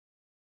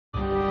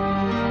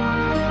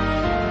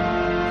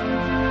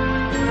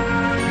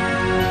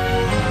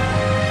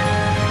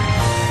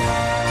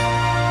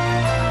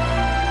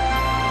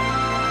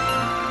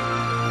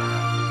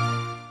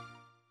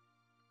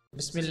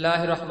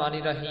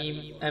बिस्मिल्लाहिर्रहमानिर्रहीम।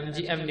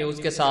 MGM news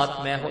के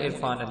साथ मैं हूं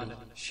इरफान अली।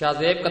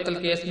 शाहजेब कत्ल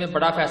केस में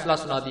बड़ा फैसला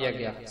सुना दिया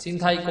गया।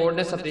 सिंध हाई कोर्ट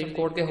ने सुप्रीम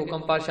कोर्ट के हुक्म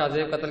पर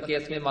शाहजेब कत्ल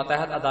केस में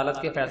मातहत अदालत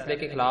के फैसले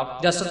के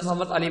खिलाफ जस्टिस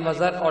मोहम्मद अली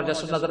मजहर और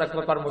जस्टिस नजर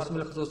अकबर पर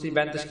मुश्तमिल खसूसी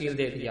बेंच तश्कील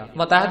दे दिया।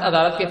 मातहत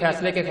अदालत के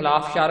फैसले के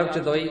खिलाफ शाहरुख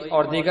जदोई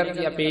और दीगर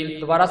की अपील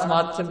दोबारा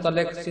समात से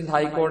मुतल्लिक सिंध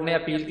हाई कोर्ट ने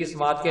अपील की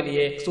समात के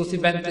लिए खसूसी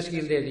बेंच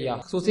तश्कील दे दिया।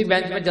 खसूसी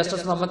बेंच में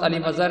जस्टिस मोहम्मद अली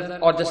मजहर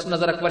और जस्टिस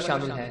नजर अकबर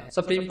शामिल हैं।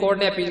 सुप्रीम कोर्ट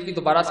ने अपील की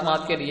दोबारा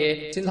समात के लिए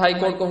सिंध हाई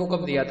कोर्ट को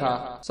हुक्म दिया था।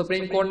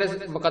 सुप्रीम कोर्ट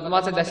ने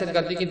मुकदमा से दहशत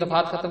गर्दी की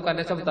दफात खत्म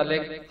करने से मुतल्लिक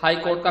हाई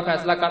कोर्ट का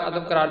फैसला कर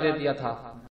अदम करार दे दिया था।